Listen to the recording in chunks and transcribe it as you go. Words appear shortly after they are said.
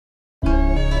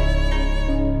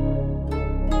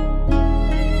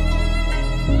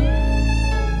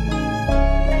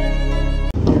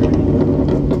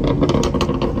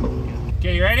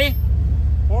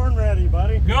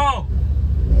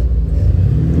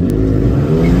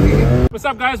What's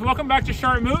up, guys? Welcome back to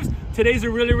Sharp Moves. Today's a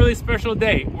really special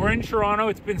day. We're in Toronto.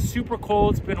 It's been super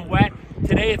cold. It's been wet.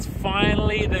 Today it's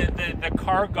finally the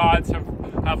car gods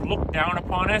have looked down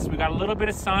upon us. We got a little bit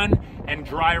of sun and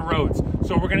dry roads.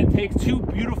 So we're going to take two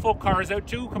beautiful cars out,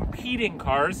 two competing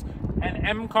cars, an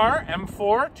M car,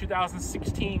 M4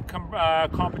 2016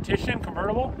 competition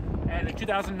convertible, and a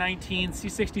 2019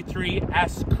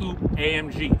 C63S Coupe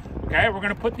AMG. Okay, we're going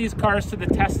to put these cars to the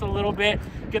test a little bit,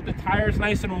 get the tires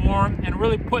nice and warm, and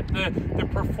really put the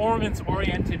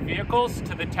performance-oriented vehicles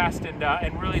to the test,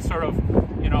 and really sort of,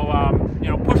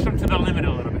 push them to the limit a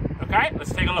little bit. Okay,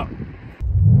 let's take a look.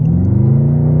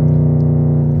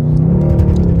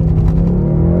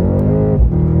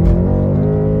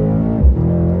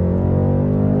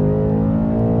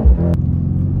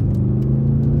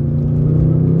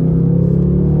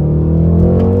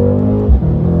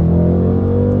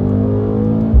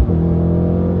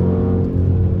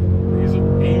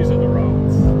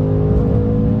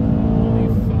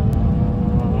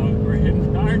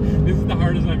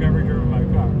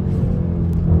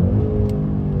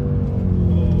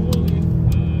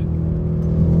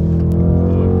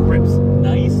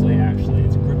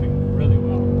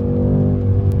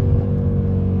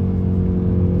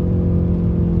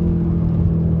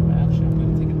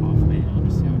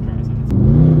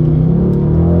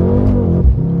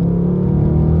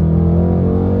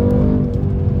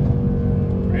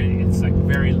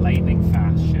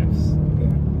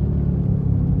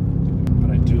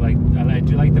 I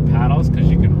do like the paddles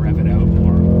because you can rev it out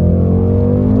more.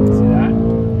 See that?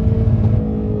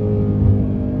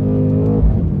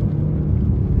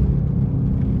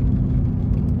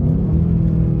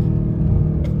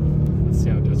 Let's see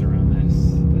how it does around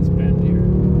this bend here.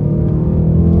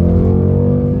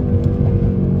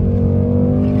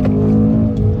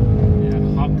 Yeah, it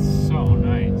hucks so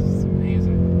nice. It's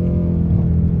amazing.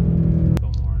 Go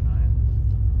more than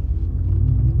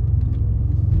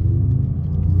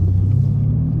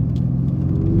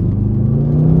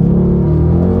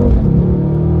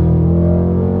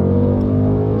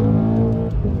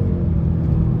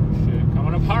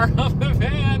of the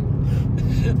van.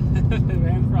 The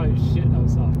van's probably shitting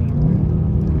himself everywhere.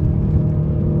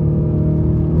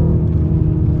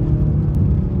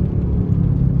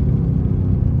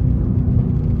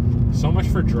 So much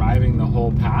for driving the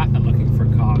whole path and looking for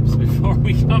cops before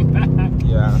we come back.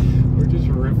 Yeah. We're just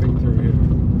ripping through here.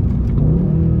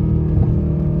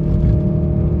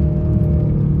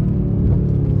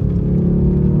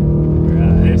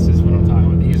 This is what I'm talking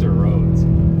about. These are roads. If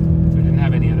we didn't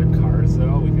have any other cars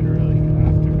though, we could really get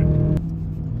after it.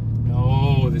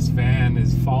 No, this van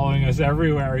is following us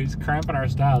everywhere. He's cramping our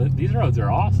style. These roads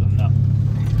are awesome though.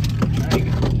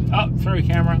 Oh, sorry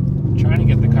camera. I'm trying to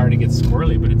get the car to get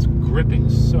squirrely, but it's gripping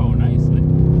so nicely.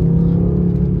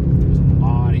 There's a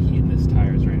lot of heat in his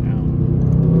tires right now.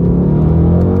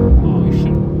 Oh, we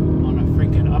should on a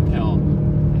freaking uphill.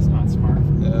 That's not smart.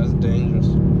 Yeah, that's dangerous.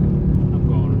 I'm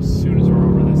going as soon as we're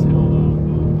over this hill though.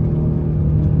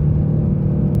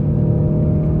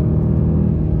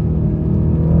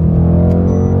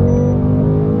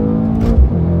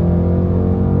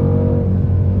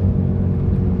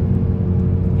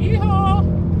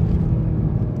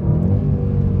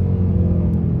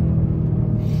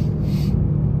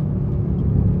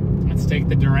 Take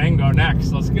the Durango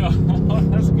next. Let's go.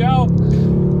 Let's go.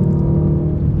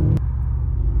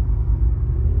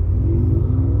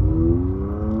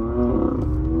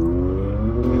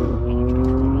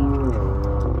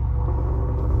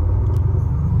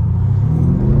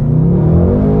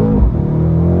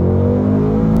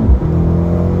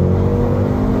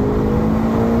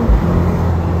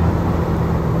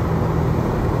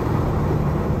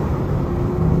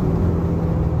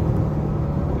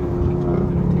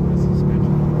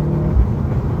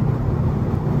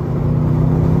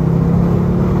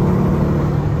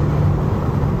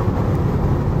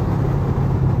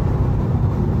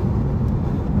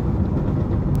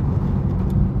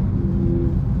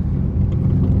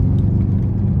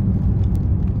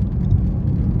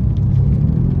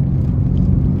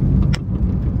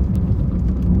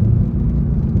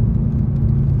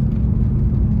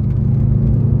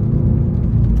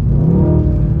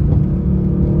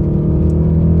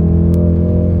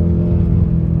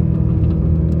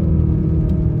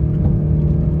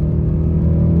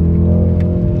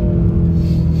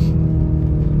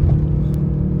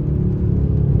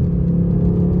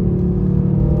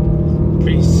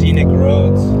 Scenic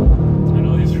roads. I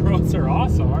know these roads are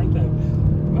awesome, aren't they?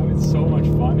 I'm having so much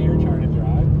fun here trying to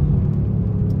drive.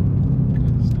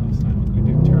 Good, stop sign. We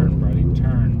do turn, buddy,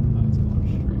 turn. That's going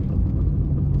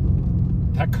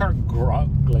That car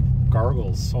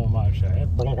gargles so much. Eh?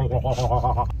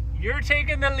 You're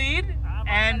taking the lead,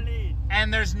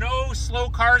 and there's no slow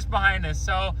cars behind us,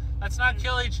 so let's not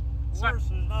kill each. Worse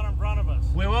is not in front of us.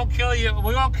 We won't kill you.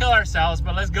 We won't kill ourselves,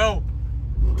 but let's go.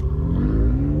 You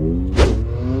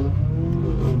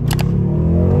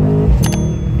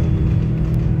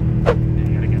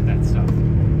gotta get that stuff.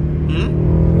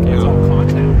 Yeah. It's all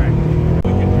content, right?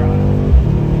 We can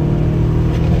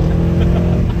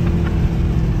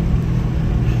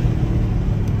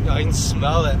I can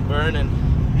smell it burning.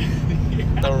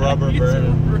 yeah, The rubber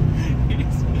burning.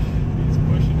 He's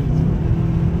pushing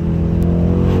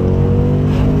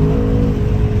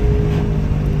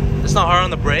his. It's not hard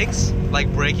on the brakes,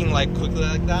 like braking like quickly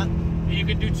like that. You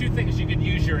can do two things. You can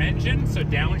use your engine, so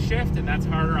downshift, and that's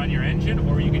harder on your engine,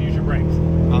 or you can use your brakes.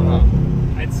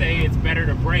 I'd say it's better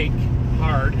to brake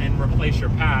hard and replace your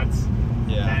pads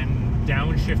than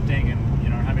downshifting and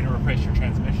having to replace your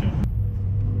transmission.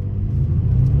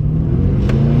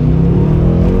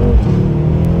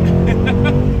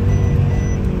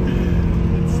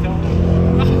 It's still.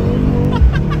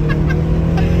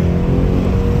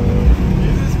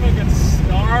 This is fucking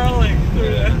snarling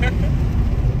through there.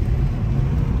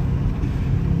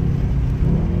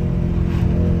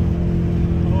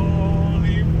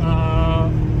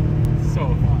 So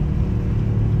fun.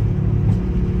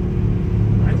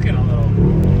 Mine's getting a little.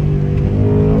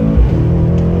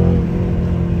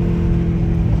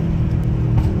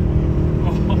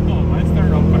 Oh, mine's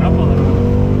starting to open up a little.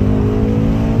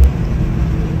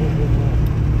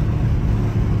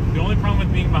 The only problem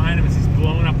with being behind him is he's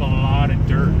blowing up a lot of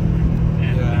dirt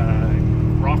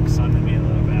and rocks under me a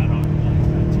little bit. I don't like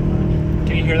that too much.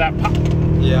 Can you hear that pop?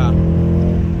 Yeah.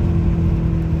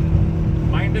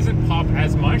 Mine doesn't pop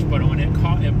as much, but when it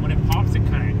pops, it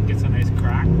kind of gets a nice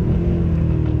crack.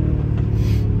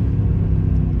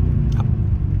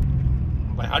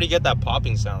 Wait, how do you get that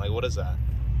popping sound? Like, what is that?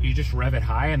 You just rev it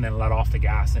high and then let off the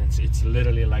gas, and it's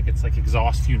literally like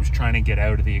exhaust fumes trying to get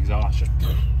out of the exhaust. Just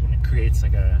when it creates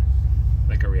like a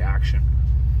reaction.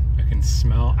 I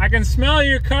can smell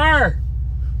your car.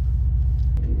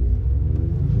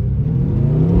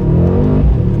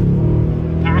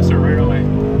 Pass her right away.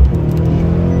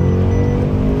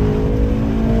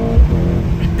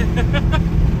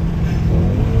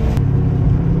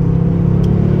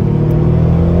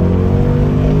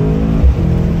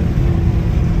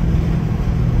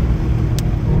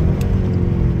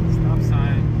 Stop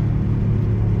sign.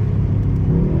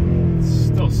 It's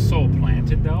still so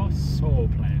planted though, so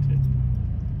planted.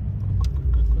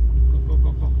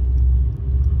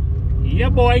 Yeah,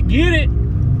 boy, get it.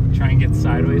 Try and get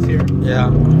sideways here. Yeah.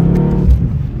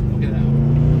 Look at that.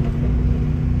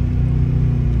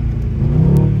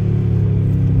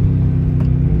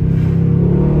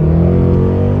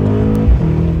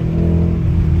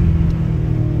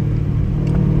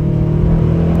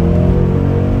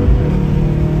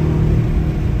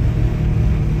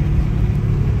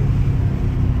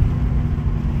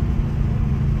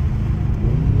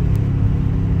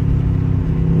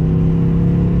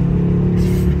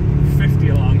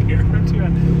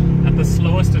 At the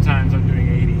slowest of times, I'm doing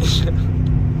 80.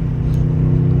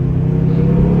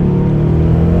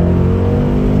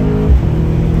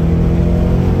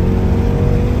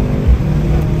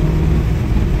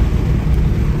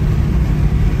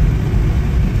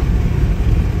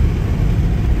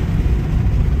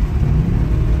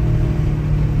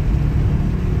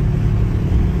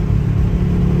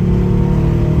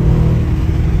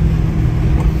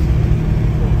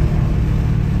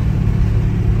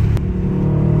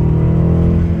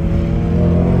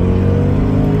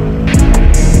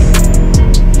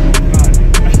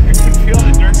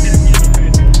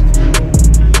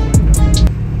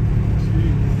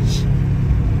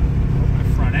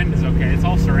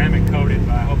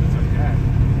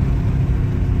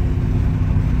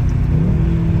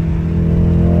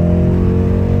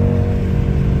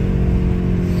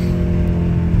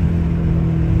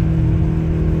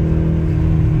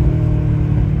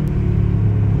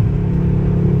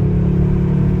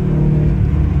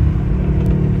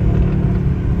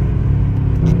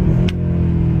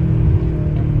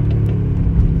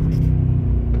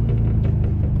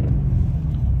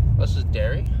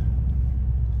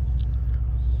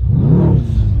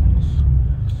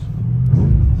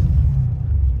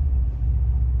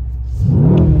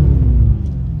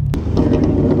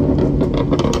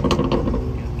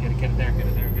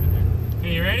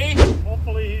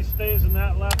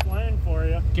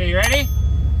 Okay, you ready?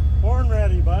 Horn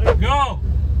ready, buddy. Go!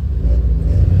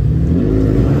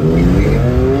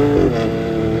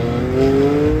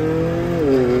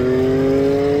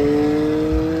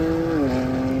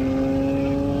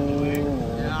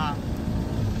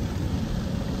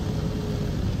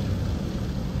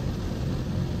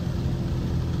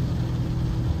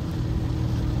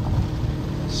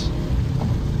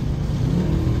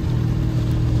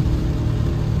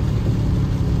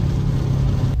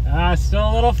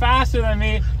 Still a little faster than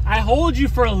me. I hold you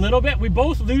for a little bit. We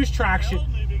both lose traction.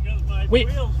 We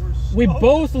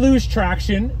both lose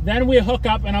traction, then we hook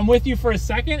up, and I'm with you for a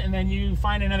second, and then you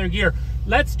find another gear.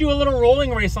 Let's do a little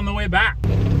rolling race on the way back.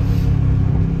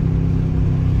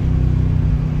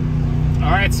 All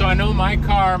right, so I know my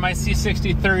car, my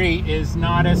C63, is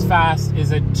not as fast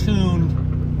as a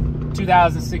tuned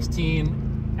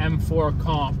 2016 M4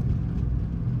 comp.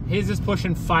 His is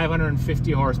pushing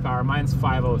 550 horsepower, mine's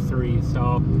 503,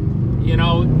 so, you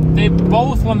know, they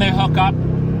both, when they hook up,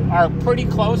 are pretty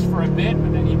close for a bit,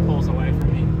 but then he pulls away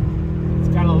from me. It's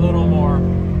got a little more.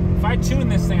 If I tune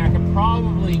this thing, I could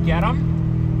probably get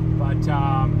him, but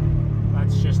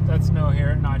that's not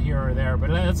here or there. But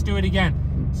let's do it again.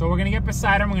 So we're gonna get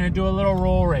beside him. We're gonna do a little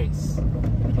roll race. Yeah, hold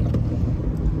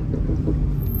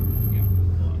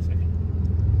on a second.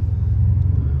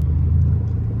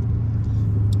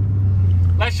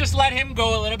 Let's just let him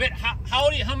go a little bit. How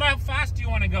fast do you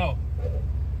want to go?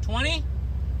 20?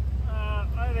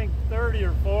 I think 30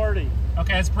 or 40.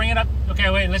 Okay, let's bring it up. Okay,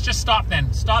 wait, let's just stop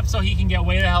then. Stop so he can get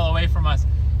way the hell away from us.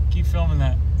 Keep filming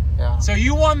that. Yeah. So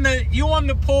you won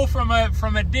the pull from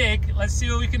a dig. Let's see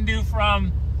what we can do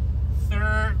from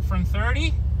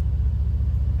 30.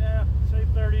 Yeah, say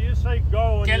 30. You say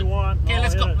go when you want. Okay,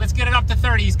 let's go. Let's get it up to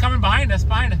 30. He's coming behind us.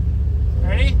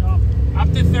 Ready? Up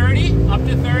to 30. Up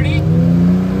to 30.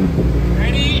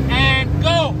 Ready and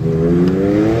go.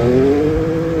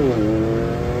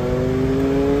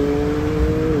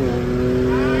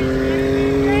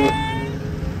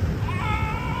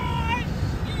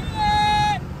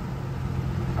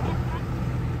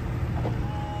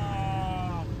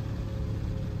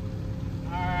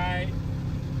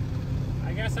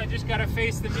 I just gotta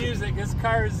face the music. This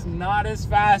car is not as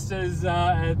fast as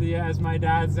my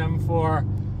dad's M4.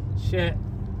 Shit.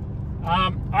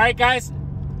 All right, guys.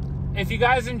 If you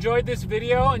guys enjoyed this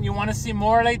video and you want to see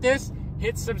more like this,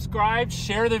 hit subscribe,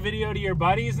 share the video to your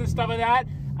buddies and stuff like that.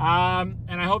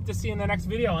 And I hope to see you in the next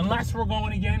video. Unless we're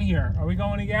going again here. Are we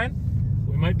going again?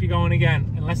 We might be going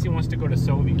again. Unless he wants to go to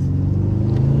Sobeys.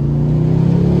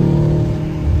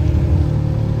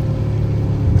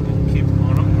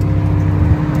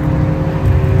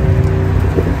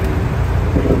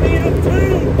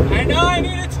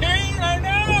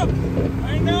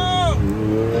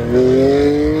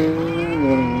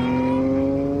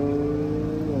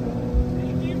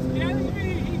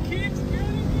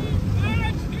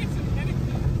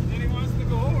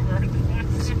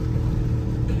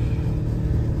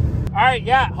 Alright,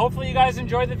 yeah, hopefully you guys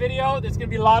enjoyed the video. There's going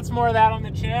to be lots more of that on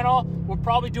the channel. We'll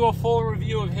probably do a full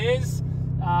review of his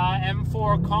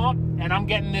M4 comp, and I'm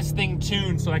getting this thing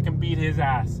tuned so I can beat his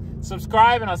ass.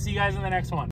 Subscribe, and I'll see you guys in the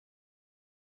next one.